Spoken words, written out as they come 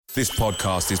This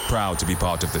podcast is proud to be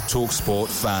part of the TalkSport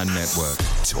Fan Network.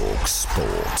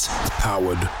 TalkSport.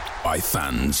 Powered by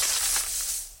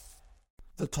fans.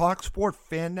 The TalkSport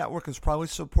Fan Network is proudly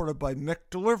supported by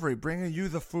McDelivery, bringing you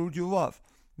the food you love.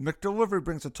 McDelivery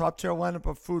brings a top-tier lineup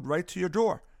of food right to your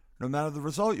door. No matter the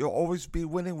result, you'll always be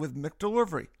winning with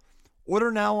McDelivery.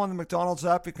 Order now on the McDonald's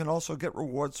app. You can also get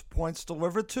rewards points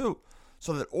delivered too,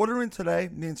 so that ordering today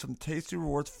means some tasty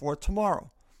rewards for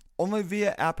tomorrow. Only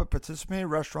via app at participating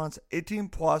restaurants. 18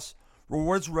 plus.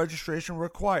 Rewards registration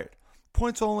required.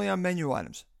 Points only on menu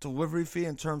items. Delivery fee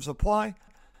and terms apply.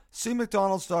 See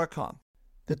McDonald's.com.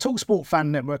 The TalkSport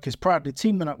Fan Network is proudly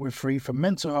teaming up with Free for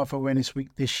Mental Health Awareness Week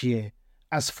this year.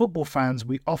 As football fans,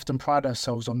 we often pride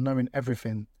ourselves on knowing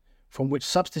everything, from which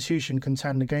substitution can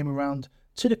turn the game around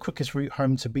to the quickest route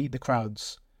home to beat the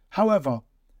crowds. However,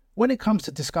 when it comes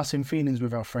to discussing feelings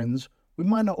with our friends, we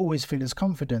might not always feel as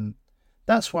confident.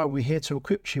 That's why we're here to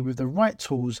equip you with the right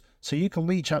tools so you can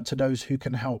reach out to those who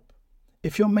can help.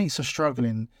 If your mates are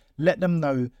struggling, let them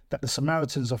know that the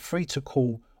Samaritans are free to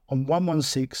call on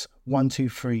 116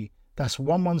 123. That's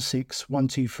 116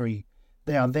 123.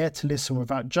 They are there to listen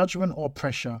without judgment or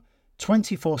pressure,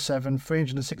 24/7,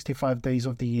 365 days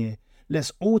of the year.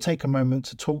 Let's all take a moment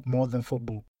to talk more than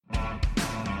football.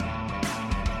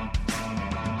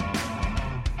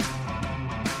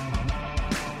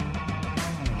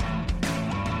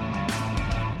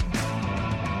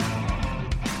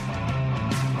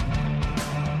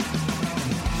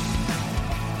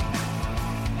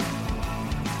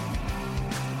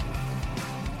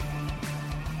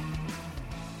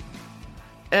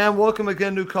 And welcome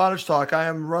again to Cottage Talk. I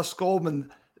am Russ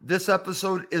Goldman. This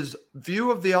episode is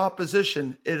View of the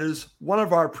Opposition. It is one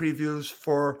of our previews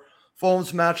for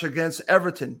Fulham's match against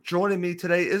Everton. Joining me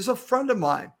today is a friend of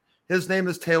mine. His name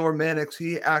is Taylor Mannix.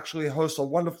 He actually hosts a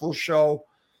wonderful show,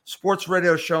 sports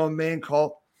radio show in Maine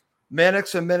called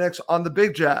Mannix and Mannix on the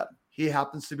Big Jab. He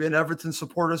happens to be an Everton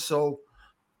supporter, so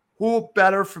who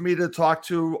better for me to talk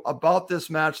to about this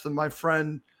match than my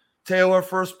friend Taylor?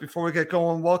 First, before we get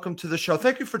going, welcome to the show.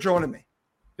 Thank you for joining me.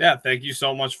 Yeah, thank you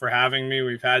so much for having me.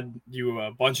 We've had you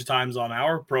a bunch of times on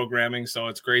our programming, so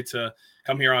it's great to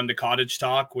come here on the Cottage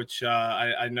Talk, which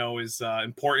I know is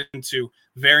important to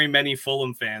very many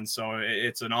Fulham fans. So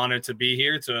it's an honor to be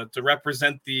here to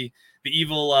represent the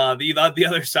evil, the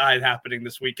other side happening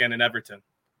this weekend in Everton.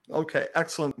 Okay,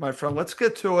 excellent, my friend. Let's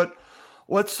get to it.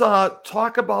 Let's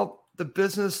talk about the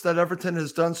business that Everton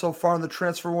has done so far in the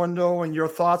transfer window and your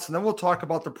thoughts, and then we'll talk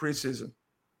about the preseason.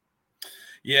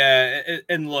 Yeah,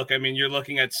 and look, I mean, you're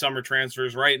looking at summer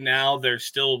transfers right now. There's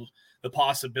still the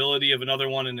possibility of another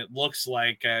one, and it looks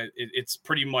like it's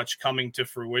pretty much coming to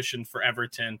fruition for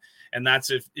Everton, and that's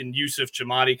in Yusuf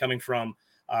Chamadi coming from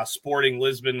Sporting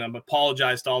Lisbon. I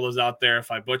apologize to all those out there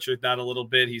if I butchered that a little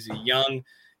bit. He's a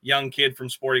young kid from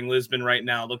Sporting Lisbon right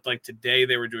now. It looked like today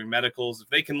they were doing medicals. If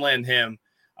they can land him,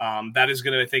 that is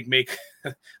going to, I think, make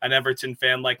an Everton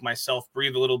fan like myself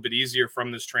breathe a little bit easier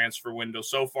from this transfer window.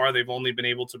 So far, they've only been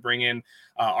able to bring in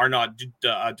Arnaud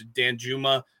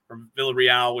Danjuma from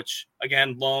Villarreal, which,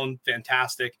 again, loan,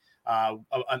 fantastic. A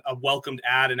welcomed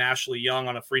add in Ashley Young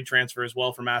on a free transfer as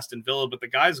well from Aston Villa. But the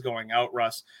guy's going out,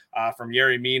 Russ, from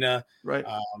Yerry Mina. Right.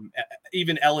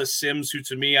 Even Ellis Sims, who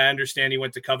to me, I understand he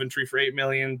went to Coventry for $8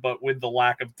 million, but with the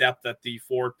lack of depth at the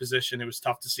forward position, it was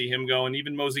tough to see him go. And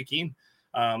even Mosey Keane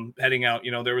heading out.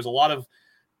 You know, there was a lot of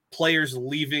players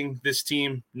leaving this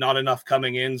team, not enough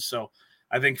coming in. So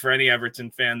I think for any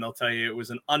Everton fan, they'll tell you it was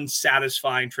an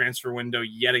unsatisfying transfer window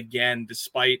yet again,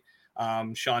 despite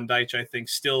Sean Dyche, I think,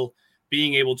 still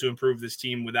being able to improve this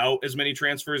team without as many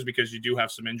transfers because you do have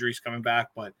some injuries coming back.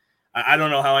 But I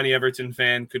don't know how any Everton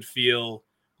fan could feel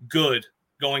good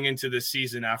going into this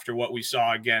season after what we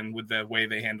saw again with the way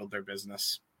they handled their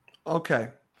business. Okay.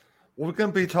 We're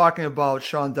going to be talking about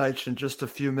Sean Dyche in just a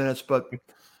few minutes, but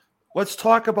let's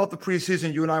talk about the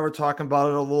preseason. You and I were talking about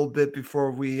it a little bit before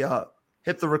we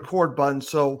hit the record button.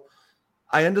 So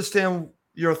I understand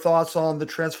your thoughts on the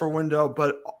transfer window,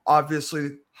 but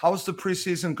obviously, how's the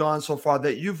preseason gone so far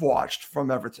that you've watched from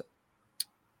Everton?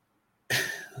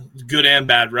 Good and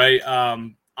bad, right?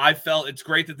 I felt it's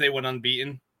great that they went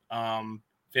unbeaten.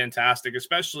 Fantastic.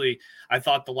 Especially, I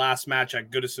thought the last match at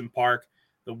Goodison Park,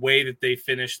 the way that they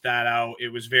finished that out, it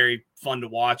was very fun to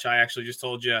watch. I actually just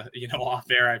told you, off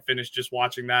air, I finished just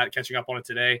watching that, catching up on it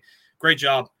today. Great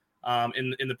job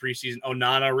in the preseason.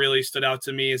 Onana really stood out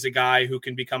to me as a guy who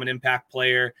can become an impact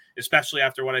player, especially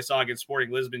after what I saw against Sporting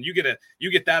Lisbon. You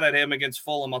get that at him against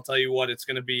Fulham, I'll tell you what, it's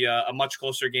going to be a much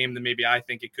closer game than maybe I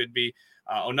think it could be.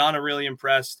 Onana really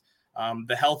impressed.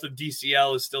 The health of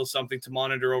DCL is still something to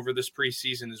monitor over this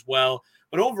preseason as well.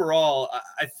 But overall,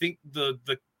 I think the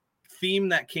theme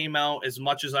that came out, as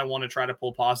much as I want to try to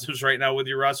pull positives right now with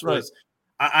you, Russ, Right. was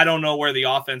I don't know where the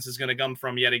offense is going to come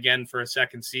from yet again for a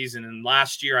second season. And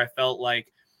last year I felt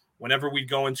like whenever we'd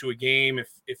go into a game,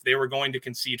 if they were going to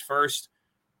concede first,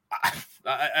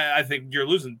 I think you're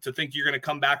losing. To think you're going to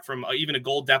come back from even a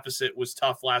goal deficit was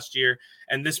tough last year.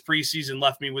 And this preseason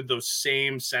left me with those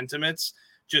same sentiments,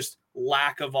 just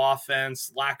lack of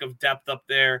offense, lack of depth up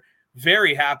there.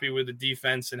 Very happy with the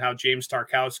defense and how James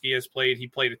Tarkowski has played. He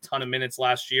played a ton of minutes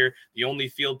last year. The only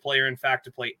field player, in fact,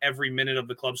 to play every minute of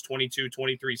the club's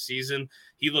 22-23 season.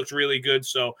 He looked really good.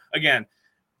 So, again,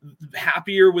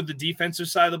 happier with the defensive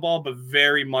side of the ball, but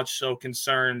very much so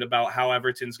concerned about how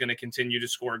Everton's going to continue to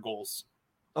score goals.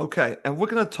 Okay, and we're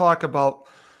going to talk about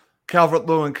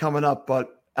Calvert-Lewin coming up,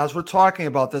 but as we're talking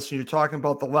about this and you're talking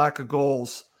about the lack of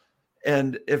goals,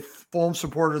 and if Fulham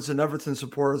supporters and Everton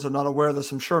supporters are not aware of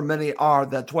this, I'm sure many are,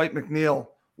 that Dwight McNeil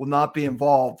will not be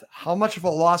involved. How much of a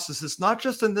loss is this, not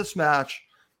just in this match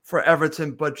for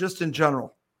Everton, but just in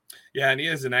general? Yeah, and he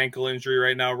has an ankle injury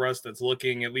right now, Russ, that's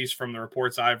looking, at least from the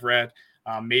reports I've read,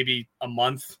 maybe a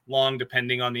month long,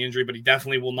 depending on the injury, but he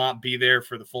definitely will not be there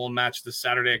for the Fulham match this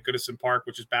Saturday at Goodison Park,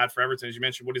 which is bad for Everton. As you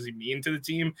mentioned, what does he mean to the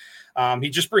team? He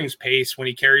just brings pace when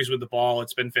he carries with the ball.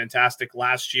 It's been fantastic.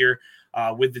 Last year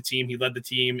with the team, he led the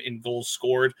team in goals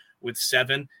scored with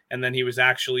 7, and then he was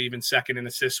actually even second in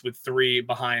assists with 3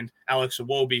 behind Alex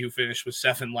Iwobi, who finished with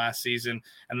 7 last season,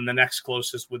 and then the next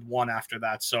closest with 1 after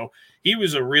that. So he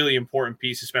was a really important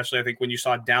piece, especially I think when you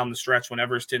saw down the stretch when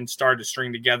Everton started to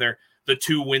string together the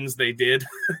 2 wins they did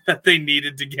that they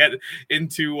needed to get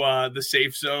into the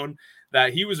safe zone,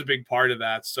 that he was a big part of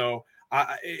that. So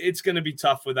it's going to be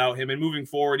tough without him. And moving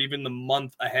forward, even the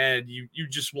month ahead, you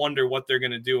just wonder what they're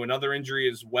going to do. Another injury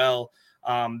as well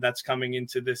that's coming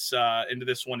into this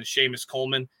one is Seamus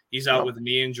Coleman. He's out with a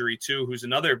knee injury too, who's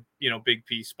another big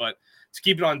piece. But to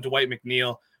keep it on Dwight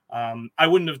McNeil, I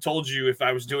wouldn't have told you if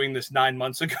I was doing this 9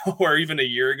 months ago or even a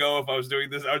year ago. If I was doing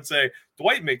this, I would say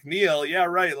Dwight McNeil, yeah,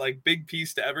 right, like big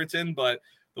piece to Everton. But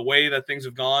the way that things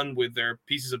have gone with their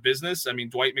pieces of business, I mean,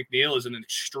 Dwight McNeil is an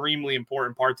extremely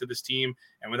important part to this team.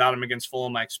 And without him against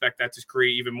Fulham, I expect that to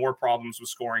create even more problems with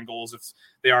scoring goals if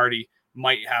they already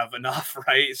might have enough,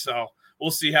 right? So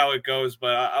we'll see how it goes.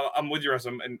 But I'm with you, Russ,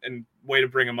 and way to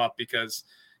bring him up because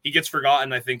he gets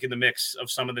forgotten, I think, in the mix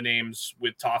of some of the names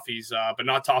with Toffees, but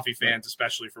not Toffee fans,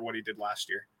 especially for what he did last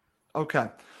year. Okay.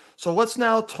 So let's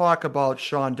now talk about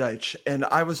Sean Dyche. And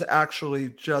I was actually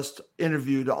just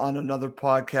interviewed on another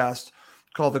podcast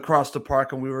called Across the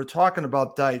Park, and we were talking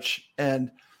about Dyche.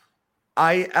 And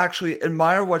I actually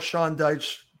admire what Sean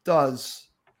Dyche does,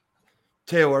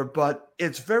 Taylor, but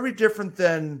it's very different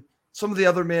than some of the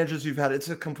other managers you've had. It's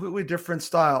a completely different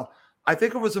style. I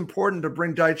think it was important to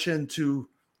bring Dyche in to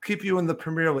keep you in the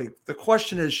Premier League. The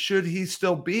question is, should he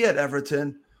still be at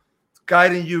Everton,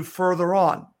 guiding you further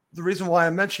on? The reason why I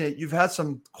mention it, you've had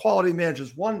some quality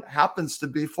managers. One happens to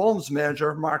be Fulham's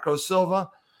manager, Marco Silva.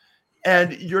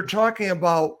 And you're talking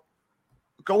about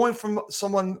going from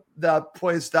someone that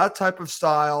plays that type of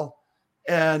style,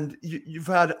 and you've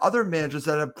had other managers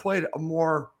that have played a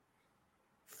more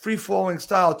free-flowing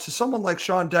style, to someone like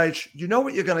Sean Dyche. You know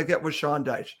what you're going to get with Sean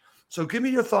Dyche. So give me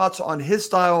your thoughts on his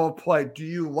style of play. Do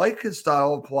you like his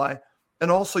style of play?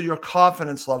 And also your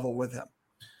confidence level with him.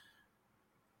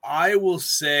 I will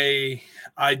say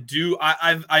I do.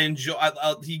 I enjoy.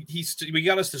 We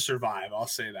got us to survive. I'll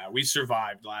say that we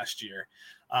survived last year.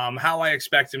 How I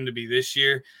expect him to be this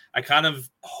year, I kind of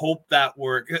hope that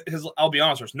because I'll be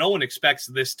honest, no one expects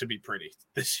this to be pretty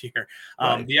this year.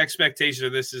 Right. The expectation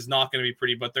of this is not going to be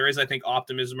pretty, but there is, I think,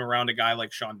 optimism around a guy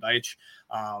like Sean Dyche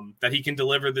that he can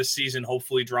deliver this season,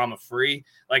 hopefully drama free.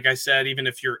 Like I said, even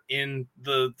if you're in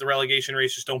the relegation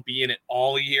race, just don't be in it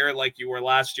all year like you were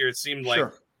last year. It seemed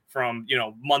like from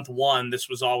month 1, this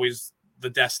was always the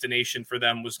destination for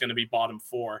them was going to be bottom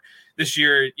 4. This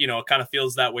year, it kind of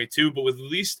feels that way too, but with at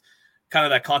least kind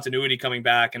of that continuity coming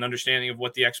back and understanding of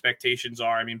what the expectations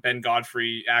are. I mean, Ben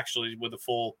Godfrey actually with a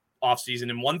full offseason.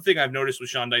 And one thing I've noticed with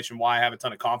Sean Dyche and why I have a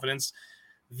ton of confidence,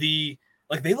 they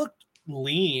looked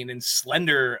lean and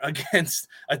slender against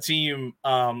a team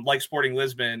like Sporting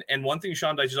Lisbon. And one thing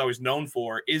Sean Dyche is always known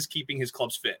for is keeping his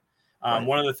clubs fit. Right.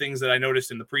 One of the things that I noticed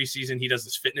in the preseason, he does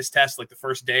this fitness test. Like the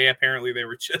first day, apparently they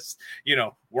were just,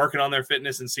 working on their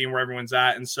fitness and seeing where everyone's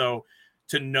at. And so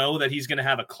to know that he's going to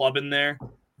have a club in there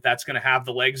that's going to have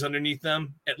the legs underneath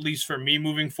them, at least for me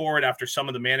moving forward after some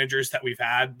of the managers that we've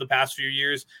had the past few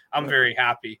years, I'm very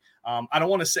happy. I don't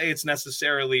want to say it's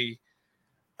necessarily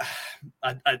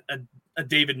a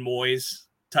David Moyes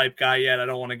type guy yet. I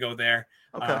don't want to go there.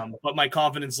 Okay. But my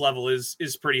confidence level is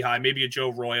pretty high. Maybe a Joe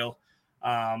Royle.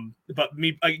 But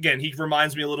me, again, he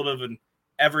reminds me a little bit of an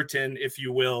Everton, if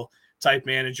you will, type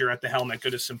manager at the helm at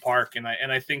Goodison Park. And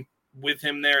I think with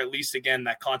him there, at least, again,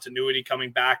 that continuity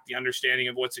coming back, the understanding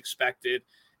of what's expected.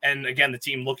 And again, the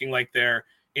team looking like they're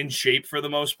in shape for the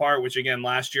most part, which again,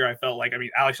 last year I felt like,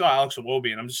 I saw Alex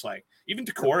Iwobi and I'm just like, even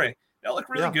Decore, they look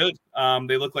really good.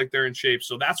 They look like they're in shape.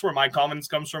 So that's where my confidence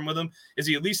comes from with him, is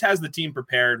he at least has the team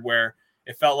prepared, where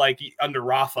it felt like under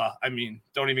Rafa,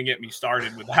 don't even get me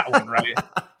started with that one, right?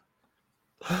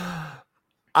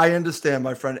 I understand,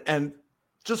 my friend. And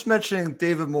just mentioning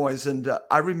David Moyes, and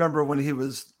I remember when he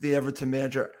was the Everton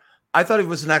manager, I thought he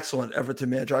was an excellent Everton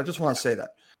manager. I just want to say that.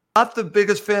 Not the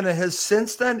biggest fan of his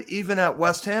since then, even at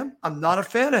West Ham. I'm not a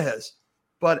fan of his.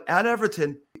 But at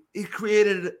Everton, he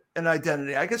created an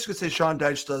identity. I guess you could say Sean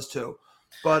Dyche does too.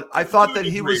 But I thought that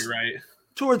he was right.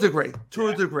 To a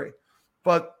degree.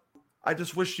 But I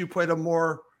just wish you played a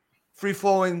more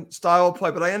free-flowing style of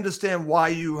play. But I understand why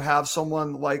you have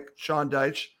someone like Sean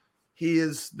Dyche. He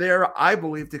is there, I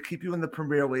believe, to keep you in the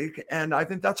Premier League. And I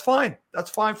think that's fine. That's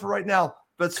fine for right now.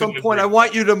 But at some point, I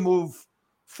want you to move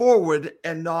forward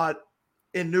and not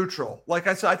in neutral. Like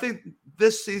I said, I think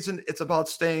this season it's about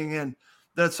staying in.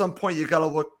 Then at some point you got to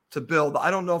look to build. I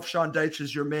don't know if Sean Dyche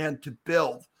is your man to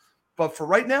build, but for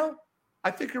right now,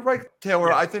 I think you're right, Taylor.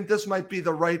 Yeah. I think this might be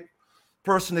the right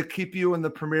person to keep you in the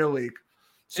Premier League.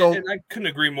 So, and I couldn't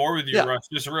agree more with you, Russ.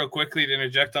 Just real quickly to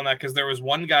interject on that, because there was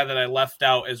one guy that I left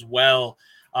out as well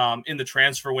in the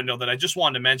transfer window that I just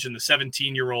wanted to mention, the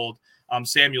 17-year-old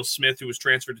Samuel Smith, who was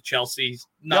transferred to Chelsea.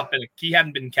 He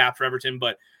hadn't been capped for Everton,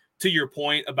 but to your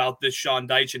point about this Sean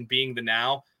Dyche and being the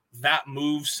now, that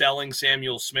move selling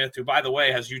Samuel Smith, who, by the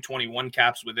way, has U21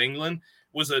 caps with England,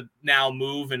 was a now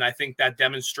move. And I think that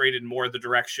demonstrated more the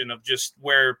direction of just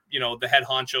where, the head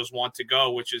honchos want to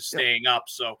go, which is staying up.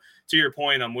 So to your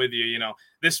point, I'm with you.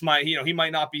 This might, he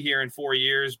might not be here in 4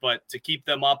 years, but to keep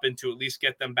them up and to at least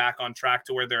get them back on track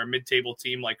to where they're a mid-table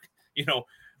team, like,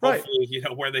 hopefully,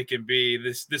 where they can be.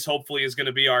 This hopefully is going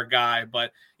to be our guy.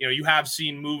 But, you have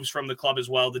seen moves from the club as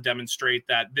well to demonstrate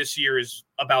that this year is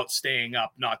about staying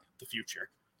up, not the future.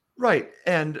 Right.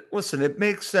 And listen, it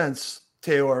makes sense,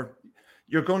 Taylor.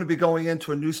 You're going to be going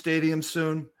into a new stadium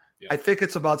soon. Yeah. I think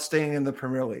it's about staying in the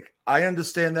Premier League. I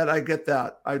understand that. I get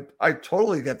that. I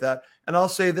totally get that. And I'll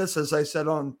say this, as I said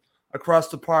on Across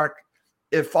the Park,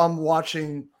 if I'm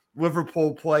watching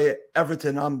Liverpool play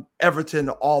Everton, I'm Everton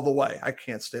all the way. I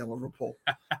can't stand Liverpool.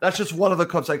 That's just one of the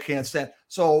clubs I can't stand.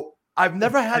 So I've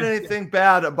never had anything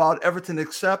bad about Everton,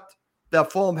 except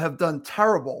that Fulham have done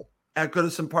terrible at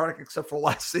Goodison Park, except for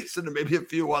last season and maybe a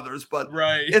few others. But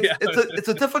it's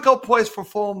a difficult place for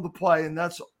Fulham to play, and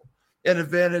that's an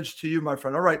advantage to you, my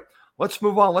friend. All right, let's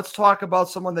move on. Let's talk about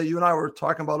someone that you and I were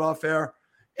talking about off air.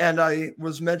 And I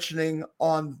was mentioning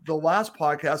on the last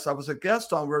podcast I was a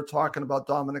guest on, we were talking about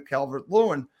Dominic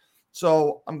Calvert-Lewin.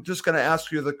 So I'm just going to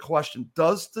ask you the question.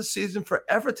 Does the season for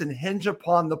Everton hinge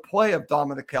upon the play of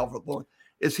Dominic Calvert-Lewin?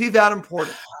 Is he that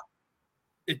important?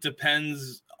 It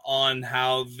depends on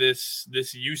how this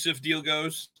Yusuf deal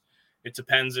goes. It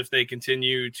depends if they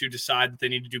continue to decide that they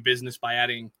need to do business by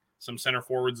adding some center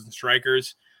forwards and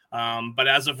strikers. But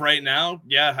as of right now,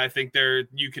 I think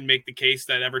you can make the case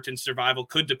that Everton's survival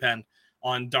could depend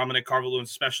on Dominic Calvert-Lewin's,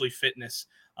 especially fitness.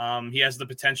 He has the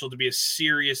potential to be a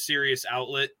serious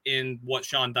outlet in what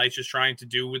Sean Dyche is trying to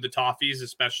do with the Toffees,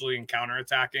 especially in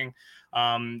counterattacking.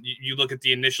 You look at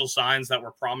the initial signs that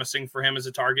were promising for him as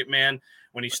a target man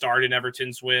when he started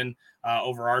Everton's win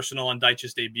over Arsenal on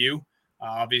Dyche's debut.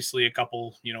 Obviously, a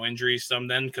couple injuries, some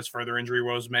then, because further injury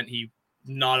woes meant he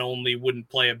not only wouldn't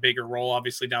play a bigger role,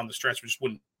 obviously, down the stretch, but just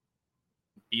wouldn't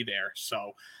be there.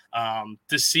 So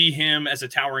to see him as a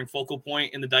towering focal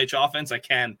point in the Dyche offense, I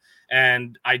can.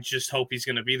 And I just hope he's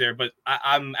going to be there. But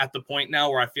I'm at the point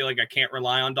now where I feel like I can't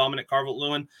rely on Dominic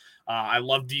Calvert-Lewin. I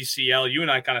love DCL. You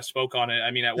and I kind of spoke on it. I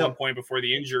mean, at one point before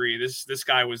the injury, this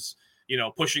guy was,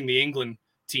 pushing the England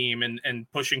team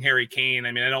and pushing Harry Kane.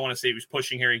 I mean, I don't want to say he was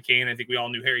pushing Harry Kane. I think we all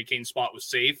knew Harry Kane's spot was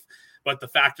safe. But the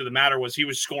fact of the matter was he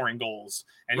was scoring goals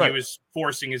and he was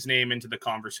forcing his name into the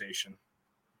conversation.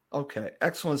 Okay,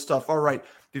 excellent stuff. All right,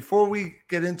 before we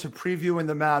get into previewing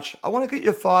the match, I want to get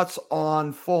your thoughts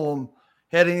on Fulham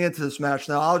heading into this match.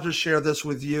 Now, I'll just share this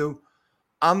with you.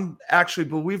 I'm actually,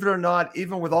 believe it or not,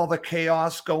 even with all the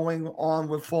chaos going on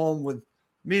with Fulham, with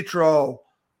Mitro,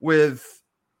 with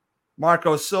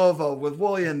Marco Silva, with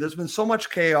Willian, there's been so much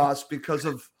chaos because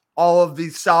of all of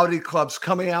these Saudi clubs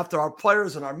coming after our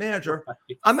players and our manager.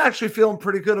 I'm actually feeling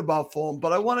pretty good about Fulham,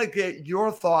 but I want to get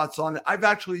your thoughts on it. I've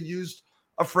actually used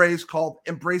a phrase called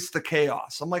embrace the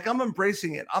chaos. I'm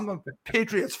embracing it. I'm a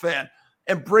Patriots fan.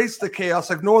 Embrace the chaos.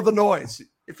 Ignore the noise.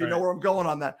 if you know where I'm going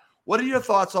on that. What are your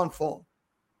thoughts on Fulham?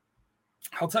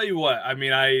 I'll tell you what. I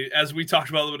mean, as we talked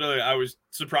about a little bit earlier, I was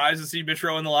surprised to see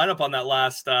Mitro in the lineup on that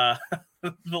last the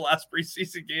last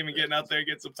preseason game and getting out there and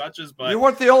get some touches. But you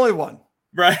weren't the only one,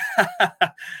 right?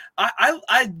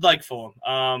 I like Fulham.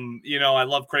 I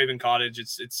love Craven Cottage.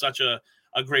 It's such a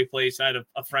great place. I had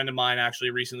a friend of mine actually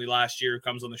recently last year who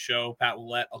comes on the show, Pat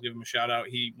Willett. I'll give him a shout out.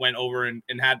 He went over and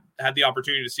had the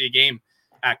opportunity to see a game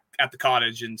at the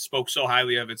Cottage and spoke so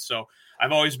highly of it. So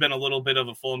I've always been a little bit of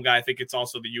a Fulham guy. I think it's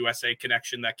also the USA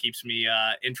connection that keeps me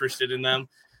interested in them.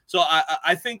 So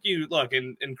I think you look,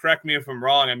 and correct me if I'm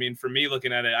wrong. I mean, for me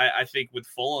looking at it, I think with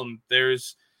Fulham,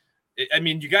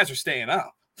 you guys are staying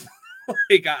up.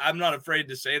 Like, I'm not afraid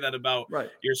to say that about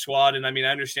your squad. And I mean,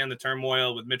 I understand the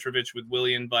turmoil with Mitrovic, with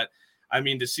Willian, but I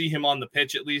mean, to see him on the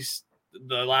pitch, at least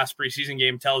the last preseason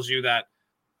game tells you that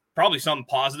probably some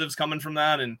positives coming from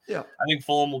that. And I think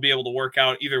Fulham will be able to work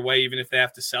out either way, even if they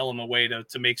have to sell him away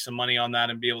to make some money on that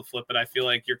and be able to flip it. I feel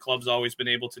like your club's always been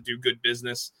able to do good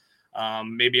business.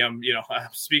 Maybe I'm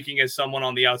speaking as someone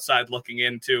on the outside looking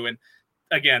in too. And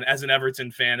again, as an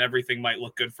Everton fan, everything might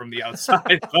look good from the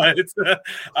outside, but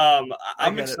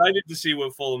I'm excited to see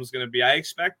what Fulham's going to be. I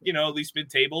expect, at least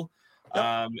mid-table.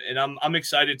 And I'm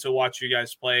excited to watch you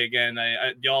guys play again.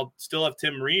 Y'all still have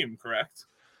Tim Ream, correct?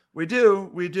 We do.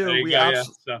 We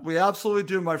absolutely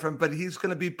do, my friend. But he's going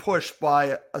to be pushed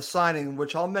by a signing,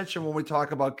 which I'll mention when we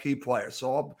talk about key players.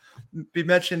 So I'll be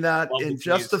mentioning that in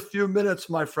just a few minutes,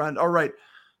 my friend. All right.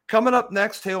 Coming up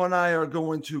next, Taylor and I are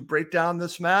going to break down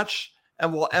this match,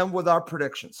 and we'll end with our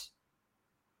predictions.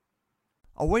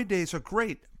 Away days are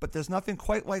great, but there's nothing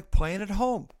quite like playing at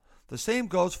home. The same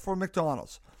goes for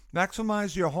McDonald's.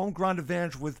 Maximize your home ground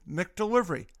advantage with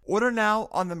McDelivery. Order now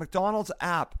on the McDonald's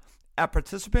app. At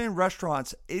participating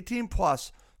restaurants, 18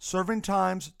 plus, serving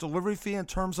times, delivery fee, and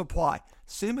terms apply.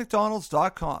 See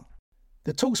McDonald's.com.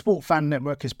 The TalkSport Fan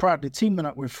Network is proudly teaming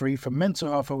up with Free for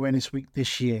Mental Health Awareness Week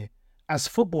this year. As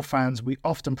football fans, we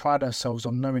often pride ourselves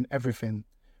on knowing everything,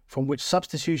 from which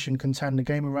substitution can turn the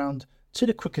game around to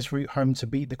the quickest route home to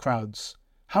beat the crowds.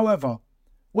 However,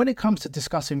 when it comes to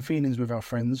discussing feelings with our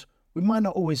friends, we might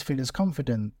not always feel as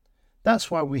confident.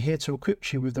 That's why we're here to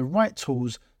equip you with the right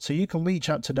tools so you can reach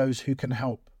out to those who can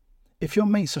help. If your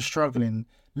mates are struggling,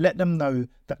 let them know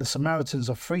that the Samaritans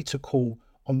are free to call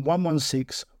on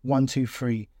 116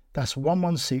 123. That's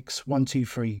 116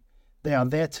 123. They are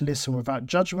there to listen without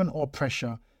judgment or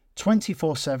pressure,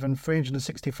 24/7,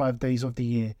 365 days of the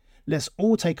year. Let's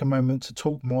all take a moment to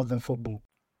talk more than football.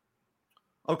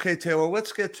 Okay, Taylor,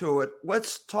 let's get to it.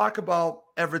 Let's talk about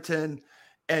Everton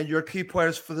and your key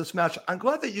players for this match. I'm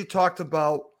glad that you talked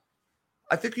about,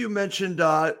 I think you mentioned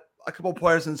a couple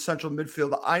players in central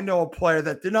midfield. I know a player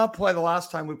that did not play the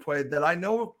last time we played that I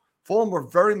know Fulham were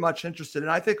very much interested in.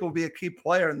 I think will be a key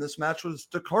player in this match was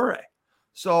Decore.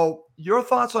 So your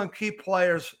thoughts on key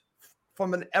players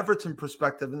from an Everton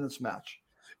perspective in this match?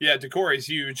 Yeah, Decore is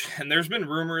huge. And there's been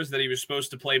rumors that he was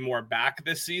supposed to play more back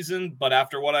this season. But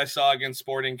after what I saw against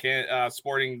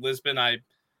Sporting Lisbon,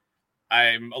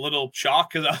 I'm a little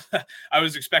shocked because I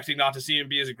was expecting not to see him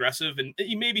be as aggressive. And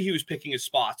maybe he was picking his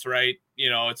spots, right?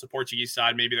 It's a Portuguese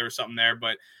side. Maybe there was something there.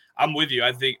 But I'm with you.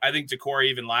 I think Decore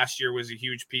even last year was a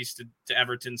huge piece to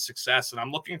Everton's success. And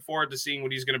I'm looking forward to seeing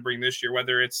what he's going to bring this year,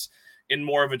 whether it's in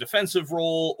more of a defensive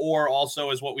role or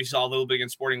also as what we saw a little bit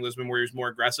against Sporting Lisbon where he was more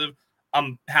aggressive.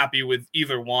 I'm happy with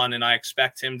either one, and I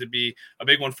expect him to be a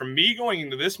big one. For me going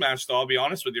into this match, though, I'll be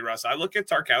honest with you, Russ, I look at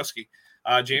Tarkowski.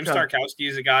 James Tarkowski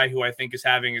is a guy who I think is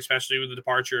having, especially with the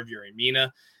departure of Yuri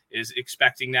Mina, is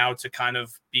expecting now to kind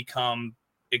of become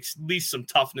at least some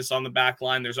toughness on the back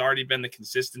line. There's already been the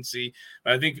consistency,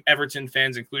 but I think Everton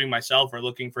fans, including myself, are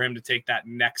looking for him to take that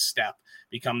next step,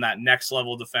 become that next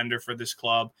level defender for this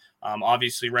club.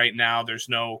 Obviously, right now, there's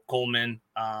no Coleman,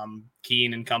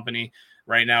 Keane and company.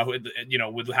 Right now,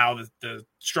 with how the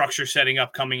structure setting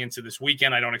up coming into this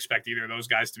weekend, I don't expect either of those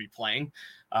guys to be playing.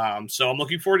 So I'm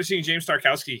looking forward to seeing James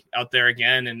Tarkowski out there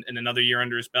again and another year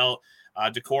under his belt.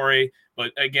 Decore,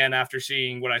 but again, after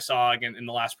seeing what I saw again in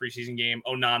the last preseason game,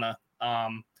 Onana,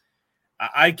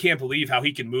 I can't believe how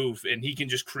he can move and he can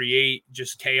just create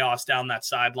just chaos down that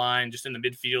sideline, just in the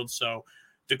midfield. So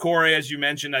Decore, as you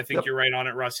mentioned, I think you're right on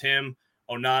it, Russ, him,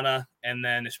 Onana, and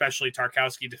then especially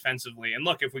Tarkowski defensively. And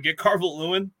look, if we get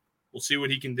Calvert-Lewin, we'll see what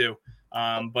he can do.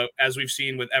 But as we've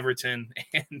seen with Everton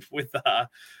and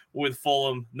with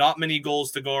Fulham, not many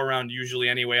goals to go around usually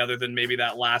anyway, other than maybe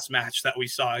that last match that we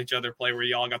saw each other play where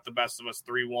y'all got the best of us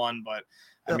 3-1. But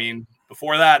I mean,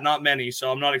 before that, not many.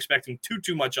 So I'm not expecting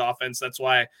too much offense. That's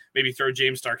why maybe throw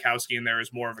James Tarkowski in there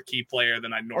as more of a key player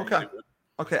than I normally would.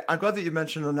 Okay, I'm glad that you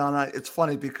mentioned Onana. It's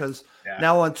funny because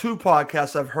now on 2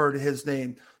 podcasts I've heard his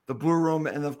name, the Blue Room,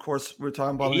 and of course we're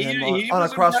talking about him on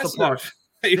Across impressive. the Park.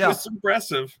 He was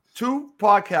impressive. 2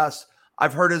 podcasts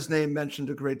I've heard his name mentioned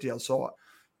a great deal. So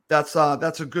that's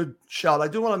a good shout. I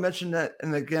do want to mention that,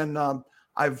 and again,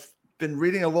 I've been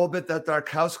reading a little bit that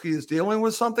Darkowski is dealing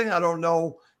with something. I don't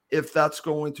know if that's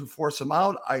going to force him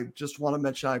out. I just want to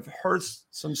mention I've heard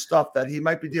some stuff that he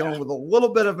might be dealing with a little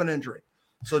bit of an injury.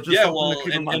 So just something to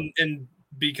keep in mind. And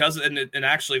because and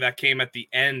actually that came at the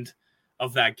end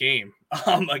of that game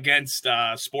against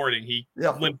Sporting. He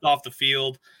limped off the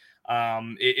field.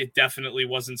 It definitely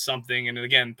wasn't something. And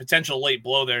again, potential late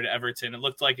blow there to Everton. It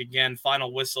looked like, again,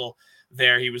 final whistle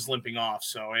there, he was limping off.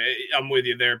 So I'm with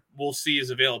you there. We'll see his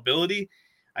availability.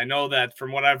 I know that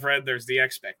from what I've read, there's the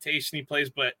expectation he plays,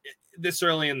 but this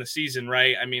early in the season,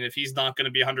 right? I mean, if he's not going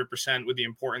to be 100% with the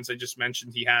importance I just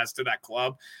mentioned he has to that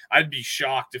club, I'd be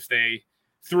shocked if they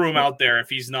threw him out there if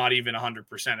he's not even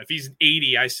 100%. If he's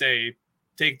 80, I say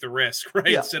take the risk, right?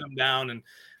 Yeah. Sit him down, and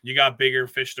you got bigger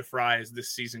fish to fry as this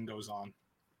season goes on.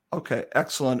 Okay,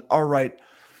 excellent. All right.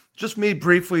 Just me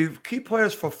briefly, key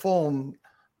players for Fulham.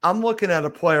 I'm looking at a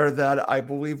player that I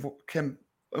believe can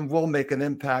and will make an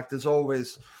impact, as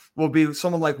always, will be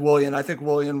someone like Willian. I think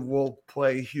Willian will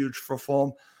play huge for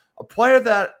Fulham. A player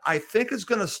that I think is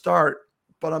going to start,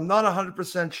 but I'm not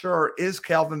 100% sure, is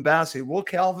Calvin Bassey. Will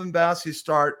Calvin Bassey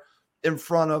start in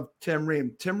front of Tim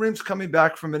Ream? Tim Ream's coming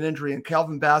back from an injury, and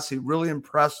Calvin Bassey really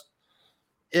impressed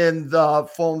in the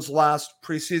Fulham's last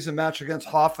preseason match against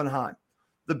Hoffenheim.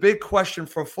 The big question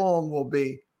for Fulham will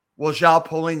be, will João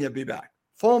Palhinha be back?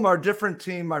 Fulham are a different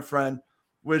team, my friend,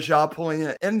 with João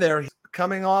Palhinha in there. He's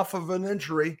coming off of an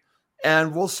injury,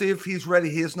 and we'll see if he's ready.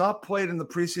 He has not played in the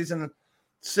preseason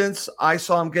since I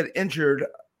saw him get injured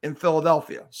in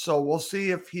Philadelphia. So we'll see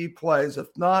if he plays. If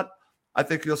not, I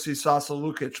think you'll see Sasa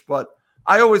Lukic. But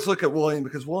I always look at Willian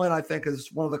because Willian, I think,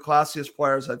 is one of the classiest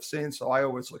players I've seen. So I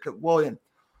always look at Willian.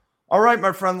 All right,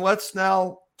 my friend, let's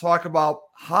now talk about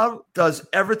how does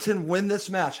Everton win this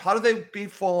match? How do they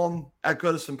beat Fulham at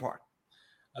Goodison Park?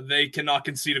 They cannot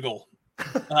concede a goal.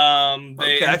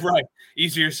 Right.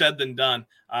 Easier said than done.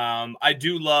 I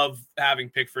do love having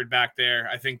Pickford back there.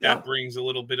 I think that brings a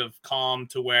little bit of calm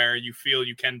to where you feel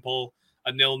you can pull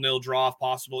a 0-0 draw if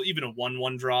possible, even a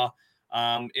 1-1 draw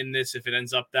in this if it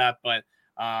ends up that. But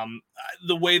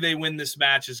the way they win this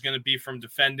match is going to be from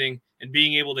defending and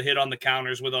being able to hit on the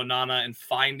counters with Onana and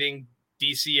finding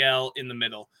DCL in the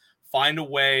middle. Find a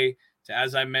way to,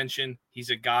 as I mentioned, he's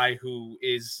a guy who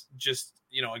is just,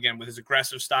 again, with his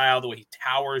aggressive style, the way he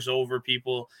towers over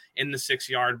people in the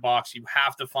 6-yard box, you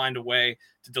have to find a way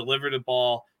to deliver the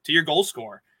ball to your goal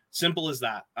scorer. Simple as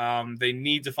that. They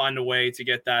need to find a way to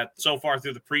get that. So far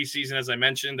through the preseason, as I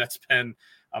mentioned, that's been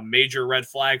a major red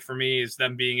flag for me, is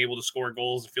them being able to score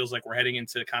goals. It feels like we're heading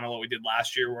into kind of what we did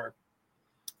last year, where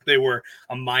they were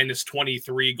a minus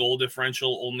 23 goal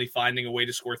differential, only finding a way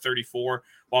to score 34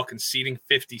 while conceding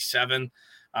 57.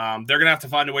 They're going to have to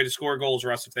find a way to score goals,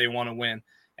 Russ, if they want to win.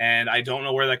 And I don't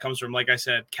know where that comes from. Like I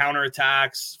said,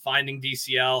 counterattacks, finding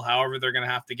DCL, however they're going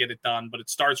to have to get it done. But it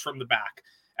starts from the back.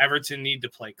 Everton need to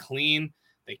play clean.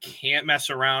 They can't mess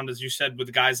around, as you said,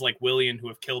 with guys like Willian who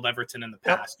have killed Everton in the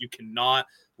past. You cannot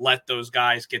let those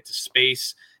guys get to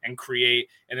space and create.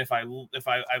 And if I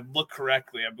look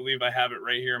correctly, I believe I have it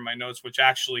right here in my notes, which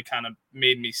actually kind of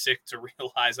made me sick to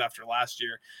realize after last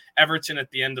year. Everton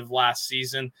at the end of last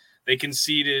season, they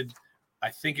conceded, I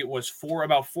think it was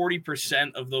about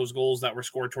 40% of those goals that were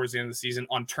scored towards the end of the season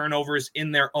on turnovers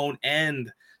in their own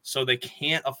end. So they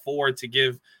can't afford to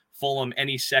give Fulham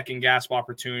any second gasp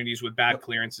opportunities with bad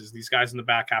clearances. These guys in the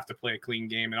back have to play a clean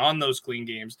game. And on those clean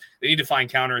games, they need to find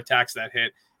counterattacks that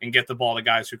hit and get the ball to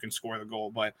guys who can score the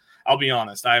goal. But I'll be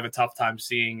honest, I have a tough time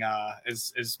seeing,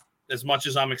 as much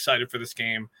as I'm excited for this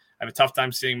game, I have a tough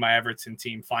time seeing my Everton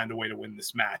team find a way to win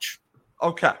this match.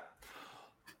 Okay.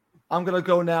 I'm going to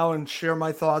go now and share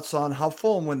my thoughts on how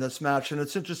Fulham win this match. And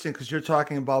it's interesting because you're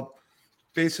talking about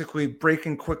basically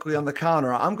breaking quickly on the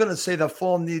counter. I'm going to say that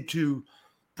Fulham need to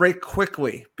break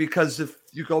quickly, because if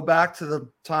you go back to the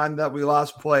time that we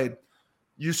last played,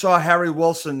 you saw Harry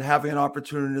Wilson having an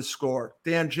opportunity to score,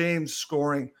 Dan James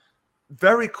scoring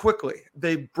very quickly.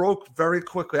 They broke very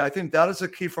quickly. I think that is a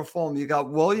key for Fulham. You got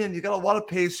Willian, you got a lot of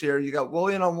pace here. You got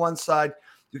Willian on one side,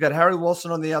 you got Harry Wilson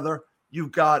on the other.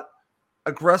 You've got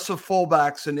aggressive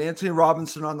fullbacks and Anthony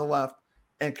Robinson on the left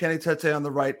and Kenny Tete on the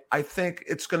right. I think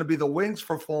it's going to be the wings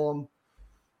for Fulham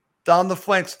down the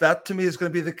flanks. That to me is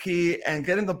going to be the key, and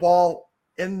getting the ball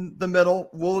in the middle.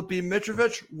 Will it be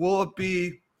Mitrovic? Will it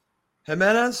be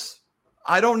Jimenez?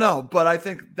 I don't know, but I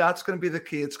think that's going to be the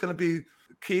key. It's going to be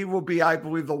key will be, I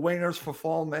believe, the wingers for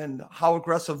Fulham and how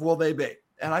aggressive will they be.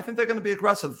 And I think they're going to be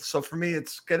aggressive. So for me,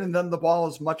 it's getting them the ball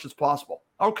as much as possible.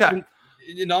 Okay.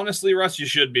 And honestly, Russ, you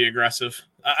should be aggressive.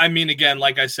 I mean, again,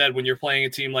 like I said, when you're playing a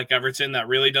team like Everton that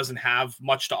really doesn't have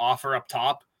much to offer up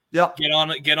top, get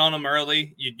on them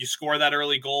early. You score that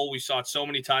early goal. We saw it so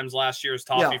many times last year as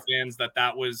Toffee fans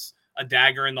that was a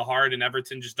dagger in the heart, and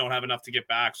Everton just don't have enough to get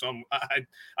back. So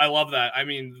I love that. I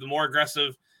mean, the more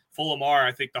aggressive Fulham are,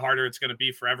 I think the harder it's going to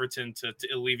be for Everton to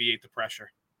alleviate the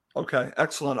pressure. Okay,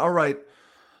 excellent. All right.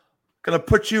 Going to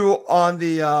put you on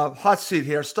the hot seat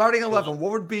here. Starting 11.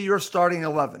 What would be your starting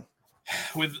 11?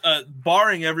 With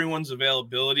barring everyone's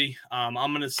availability, I'm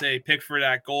going to say Pickford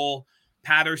at goal,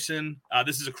 Patterson.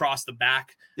 This is across the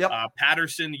back. Yep.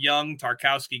 Patterson, Young,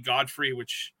 Tarkowski, Godfrey,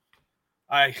 which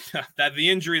that the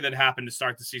injury that happened to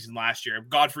start the season last year.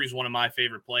 Godfrey is one of my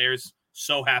favorite players.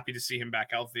 So happy to see him back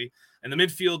healthy. In the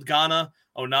midfield, Ghana,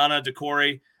 Onana,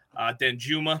 Decore,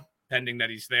 Danjuma, pending that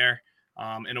he's there.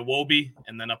 And Iwobi,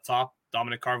 and then up top,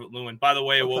 Dominic Calvert-Lewin. By the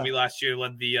way, Iwobi last year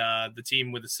led the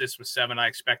team with assists with 7. I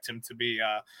expect him to be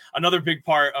another big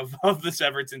part of this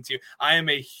Everton team. I am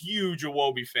a huge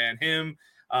Iwobi fan. Him,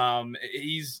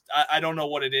 he's I don't know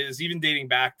what it is, even dating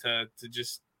back to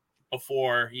just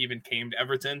before he even came to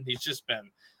Everton. He's just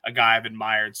been a guy I've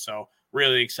admired. So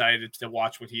really excited to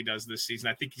watch what he does this season.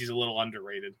 I think he's a little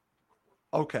underrated.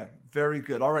 Okay, very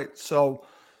good. All right, so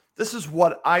this is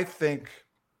what I think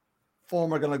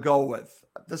Fulham are going to go with.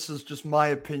 This is just my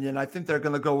opinion. I think they're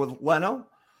going to go with Leno.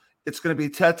 It's going to be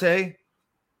Tete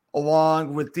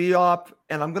along with Diop.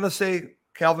 And I'm going to say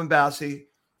Calvin Bassey.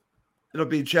 It'll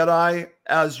be Jedi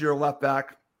as your left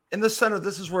back. In the center,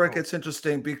 this is where it gets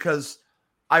interesting because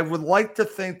I would like to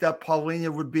think that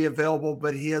Paulinho would be available,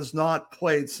 but he has not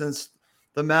played since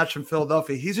the match in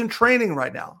Philadelphia. He's in training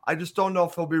right now. I just don't know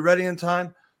if he'll be ready in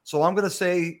time. So I'm going to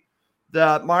say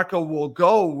that Marco will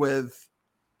go with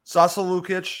Sasa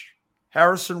Lukic,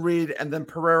 Harrison Reed, and then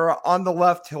Pereira on the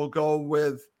left. He'll go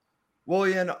with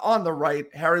Willian on the right,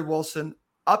 Harry Wilson.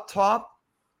 Up top,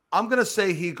 I'm going to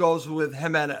say he goes with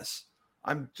Jimenez.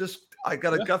 I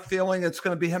got a gut feeling it's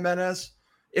going to be Jimenez.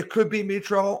 It could be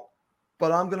Mitro,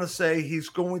 but I'm going to say he's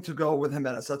going to go with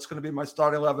Jimenez. That's going to be my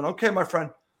starting 11. Okay, my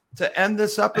friend, to end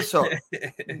this episode,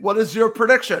 what is your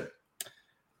prediction?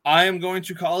 I am going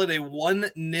to call it a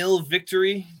 1-0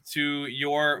 victory to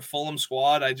your Fulham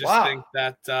squad. I just think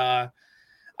that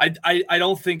I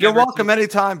don't think you're welcome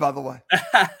anytime, by the way.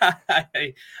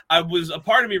 A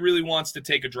part of me really wants to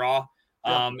take a draw.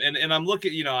 And I'm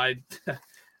looking,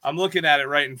 I'm looking at it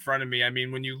right in front of me. I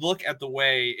mean, when you look at the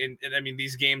way, and I mean,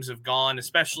 these games have gone,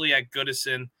 especially at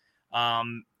Goodison,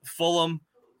 Fulham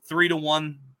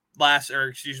 3-1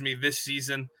 this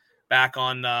season, back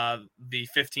on the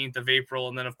 15th of April.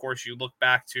 And then, of course, you look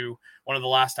back to one of the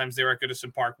last times they were at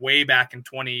Goodison Park way back in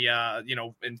I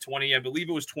believe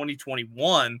it was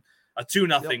 2021, a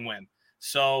 2-0 win.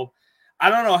 So I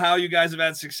don't know how you guys have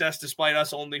had success despite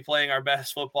us only playing our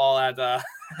best football at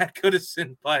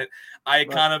Goodison, but I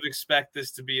kind of expect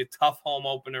this to be a tough home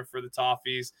opener for the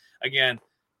Toffees. Again,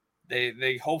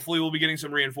 They hopefully will be getting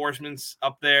some reinforcements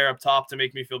up top to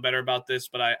make me feel better about this.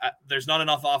 But there's not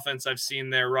enough offense I've seen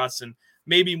there, Russ, and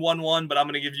maybe 1-1. But I'm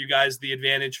going to give you guys the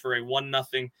advantage for a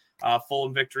 1-0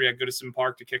 Fulham victory at Goodison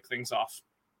Park to kick things off.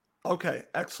 Okay,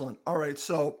 excellent. All right,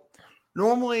 so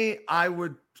normally I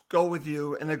would go with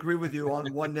you and agree with you on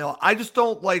 1-0. I just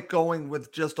don't like going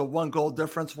with just a 1-goal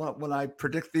difference when I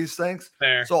predict these things.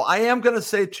 Fair. So I am going to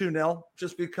say 2-0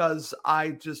 just because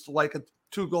I just like a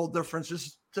 2-goal difference.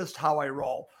 Just how I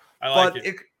roll. But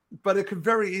it could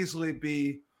very easily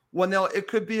be 1-0. It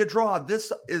could be a draw.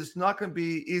 This is not going to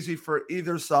be easy for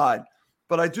either side.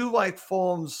 But I do like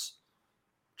Fulham's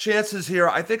chances here.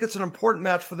 I think it's an important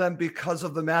match for them because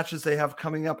of the matches they have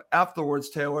coming up afterwards,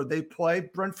 Taylor. They play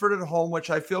Brentford at home, which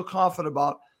I feel confident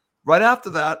about. Right after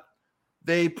that,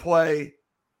 they play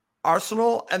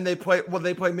Arsenal and they play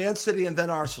Man City and then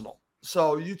Arsenal.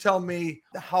 So you tell me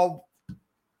how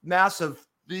massive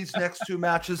these next two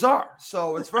matches are.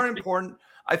 So it's very important.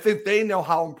 I think they know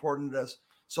how important it is.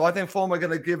 So I think Fulham are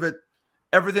going to give it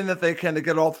everything that they can to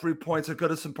get all 3 points at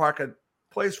Goodison Park, a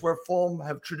place where Fulham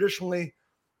have traditionally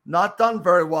not done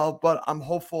very well, but I'm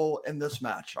hopeful in this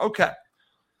match. Okay.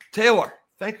 Taylor,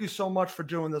 thank you so much for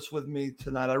doing this with me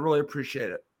tonight. I really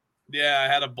appreciate it. Yeah,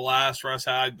 I had a blast, Russ.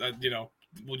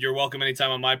 You're welcome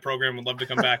anytime on my program. Would love to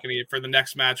come back for the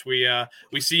next match. We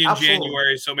see you in Absolutely.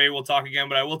 January, so maybe we'll talk again.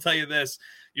 But I will tell you this.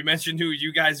 You mentioned who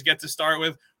you guys get to start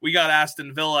with. We got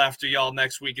Aston Villa after y'all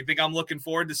next week. You think I'm looking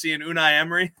forward to seeing Unai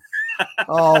Emery?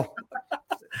 Oh.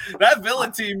 That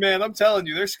Villa team, man, I'm telling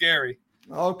you, they're scary.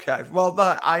 Okay. Well,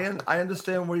 I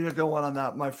understand where you're going on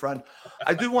that, my friend.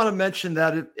 I do want to mention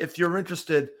that if you're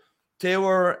interested,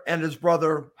 Taylor and his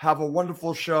brother have a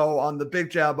wonderful show on the Big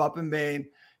Jab up in Maine.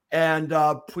 And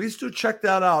please do check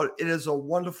that out. It is a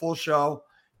wonderful show.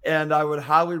 And I would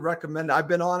highly recommend it. I've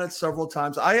been on it several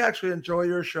times. I actually enjoy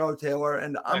your show, Taylor.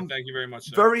 And thank you very much,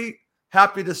 sir. Very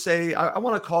happy to say I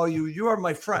want to call you are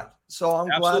my friend. So I'm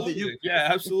glad that you. Yeah,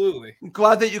 absolutely. I'm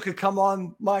glad that you could come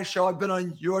on my show. I've been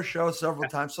on your show several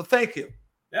times. So thank you.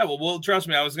 Yeah, well, trust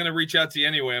me, I was going to reach out to you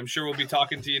anyway. I'm sure we'll be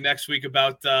talking to you next week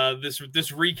about this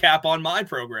recap on my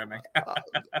programming.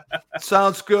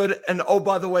 Sounds good. And oh,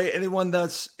 by the way, anyone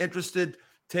that's interested,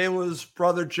 Taylor's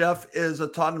brother Jeff is a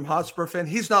Tottenham Hotspur fan.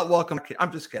 He's not welcome.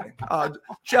 I'm just kidding.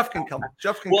 Jeff can come.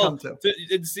 Jeff can come too.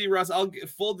 See, Russ, I'll get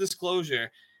full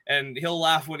disclosure, and he'll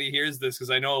laugh when he hears this because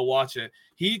I know he'll watch it.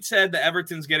 He said that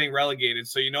Everton's getting relegated.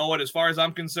 So you know what? As far as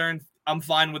I'm concerned, I'm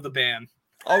fine with the ban.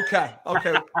 Okay.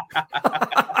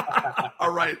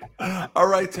 All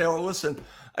right, Taylor. Listen,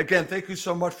 again, thank you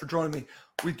so much for joining me.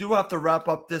 We do have to wrap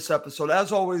up this episode.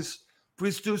 As always,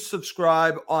 please do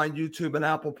subscribe on YouTube and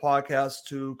Apple Podcasts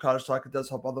to Cottage Talk. It does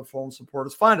help other Fulham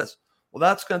supporters find us. Well,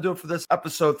 that's going to do it for this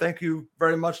episode. Thank you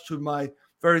very much to my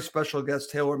very special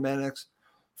guest, Taylor Mannix.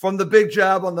 From the Big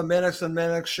Jab on the Mannix and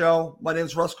Mannix Show, my name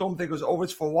is Russ Coleman. Thank you as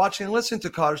always for watching and listening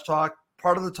to Cottage Talk,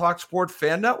 part of the Talk Sport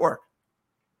Fan Network.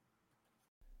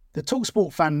 The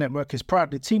TalkSport Fan Network is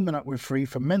proudly teaming up with Free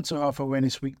for Mental Health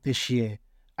Awareness Week this year.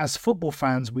 As football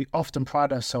fans, we often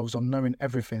pride ourselves on knowing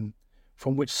everything,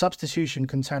 from which substitution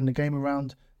can turn the game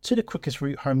around to the quickest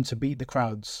route home to beat the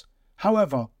crowds.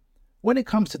 However, when it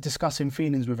comes to discussing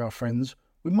feelings with our friends,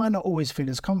 we might not always feel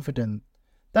as confident.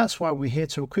 That's why we're here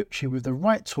to equip you with the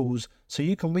right tools so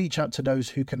you can reach out to those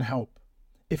who can help.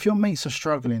 If your mates are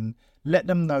struggling, let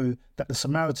them know that the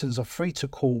Samaritans are free to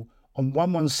call on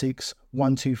 116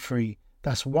 123.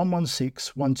 That's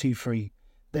 116 123.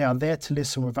 They are there to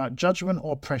listen without judgment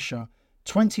or pressure,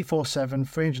 24/7,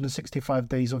 365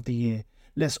 days of the year.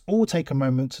 Let's all take a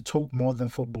moment to talk more than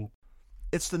football.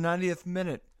 It's the 90th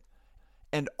minute,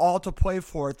 and all to play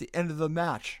for at the end of the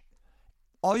match.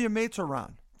 All your mates are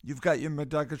around. You've got your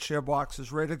McNugget share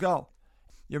boxes ready to go.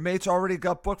 Your mates already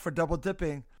got booked for double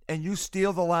dipping, and you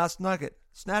steal the last nugget,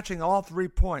 snatching all 3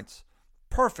 points.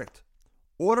 Perfect.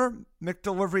 Order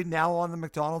McDelivery now on the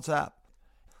McDonald's app.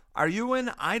 Are you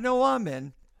in? I know I'm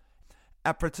in.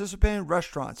 At participating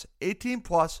restaurants, 18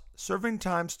 plus, serving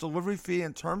times, delivery fee,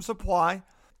 and terms apply.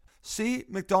 See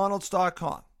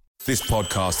McDonald's.com. This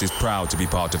podcast is proud to be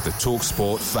part of the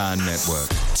TalkSport Fan Network.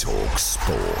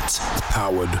 TalkSport.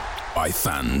 Powered by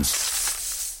fans.